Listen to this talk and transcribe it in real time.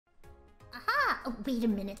Oh, wait a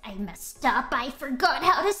minute, I messed up. I forgot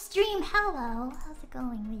how to stream. Hello, how's it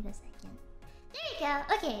going? Wait a second. There you go.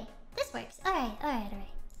 Okay, this works. Alright.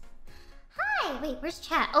 Hi! Wait, where's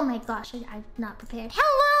chat? Oh my gosh, I'm not prepared.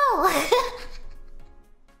 Hello!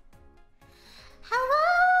 Hello!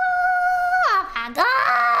 Oh my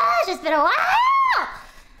gosh, it's been a while!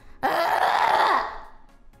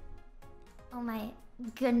 Oh my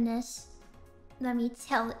goodness. Let me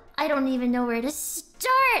tell... I don't even know where to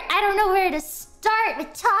start! I don't know where to start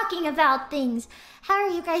with talking about things! How are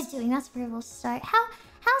you guys doing? That's where we'll start.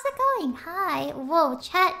 How's it going? Hi. Whoa,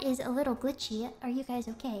 chat is a little glitchy. Are you guys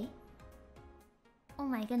okay? Oh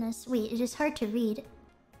my goodness. Wait, it is hard to read.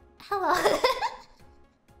 Hello.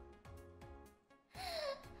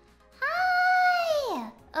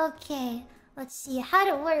 Hi! Okay, let's see.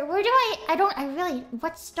 Where do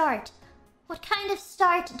what start? What kind of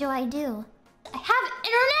start do I do? I have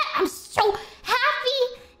internet! I'm so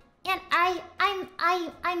happy! And I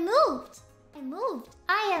moved.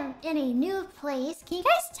 I am in a new place. Can you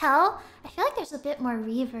guys tell? I feel like there's a bit more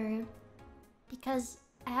reverb because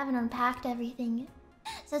I haven't unpacked everything.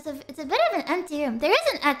 So it's a bit of an empty room. There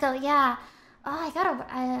is an echo, yeah. Oh, I don't know what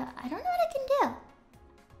I can do.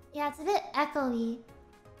 Yeah, it's a bit echoey.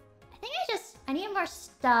 I think I need more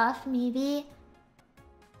stuff, maybe.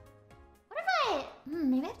 What if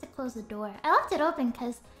maybe I have to close the door. I left it open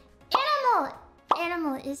because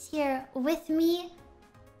Animal is here with me.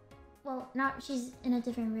 Well, she's in a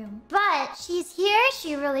different room. But she's here.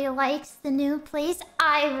 She really likes the new place.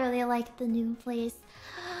 I really like the new place.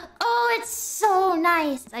 Oh, it's so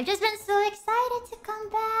nice. I've just been so excited to come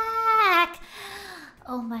back.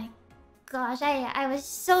 Oh my gosh, I was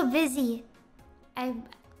so busy.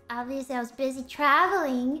 Obviously I was busy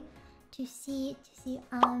traveling to see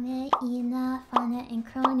Ame, Ina, Fana, and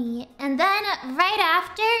Crony. And then right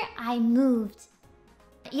after, I moved.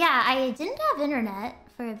 Yeah, I didn't have internet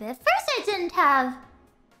for a bit. First, I didn't have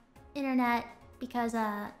internet because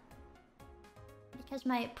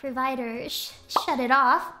my provider shut it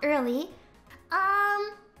off early.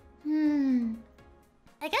 I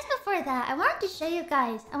guess before that, I wanted to show you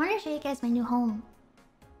guys my new home.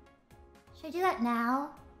 Should I do that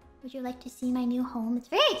now? Would you like to see my new home? It's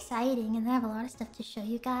very exciting, and I have a lot of stuff to show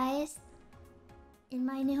you guys in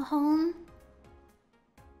my new home.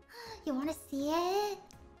 You want to see it?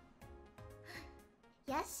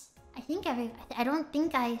 Yes? I don't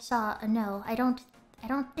think I saw a no. I don't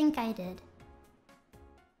think I did.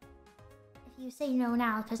 If you say no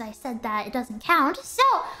now, because I said that, it doesn't count. So,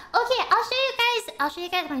 okay, I'll show you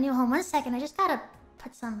guys my new home. 1 second, I just gotta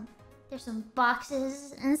put there's some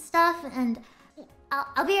boxes and stuff, and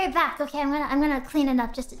I'll be right back. Okay, I'm gonna clean it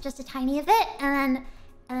up just a tiny bit, and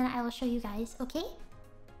then I will show you guys. Okay?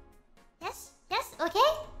 Yes, okay.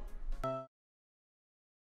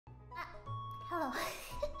 Hello.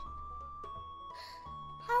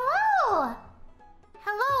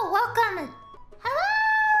 Hello, welcome.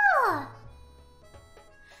 Hello.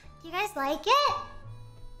 Do you guys like it?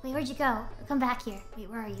 Wait, where'd you go? Come back here. Wait,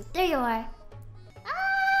 where are you? There you are.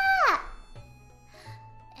 Ah!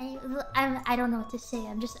 I don't know what to say.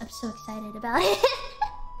 I'm so excited about it.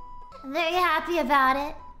 I'm very happy about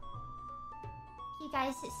it. Can you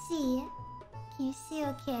guys see? Can you see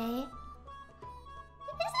okay?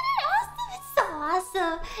 Isn't it awesome? It's so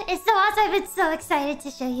awesome. It's so awesome. I've been so excited to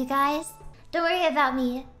show you guys. Don't worry about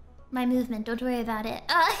me. My movement. Don't worry about it.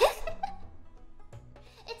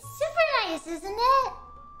 It's super nice, isn't it?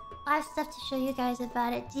 I have stuff to show you guys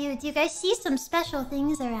about it. Do you guys see some special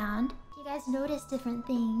things around? Do you guys notice different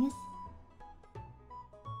things?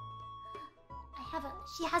 I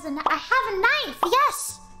have a knife!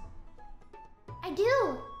 Yes! I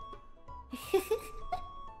do! There's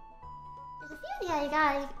a few... Yeah, you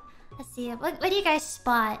got... Let's see. What do you guys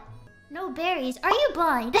spot? No berries. Are you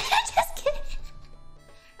blind? Just kidding.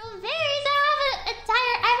 No berries! I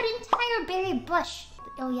have an entire berry bush.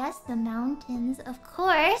 Oh yes, the mountains. Of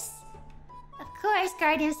course. Of course,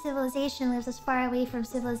 Guardian Civilization lives as far away from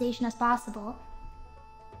civilization as possible.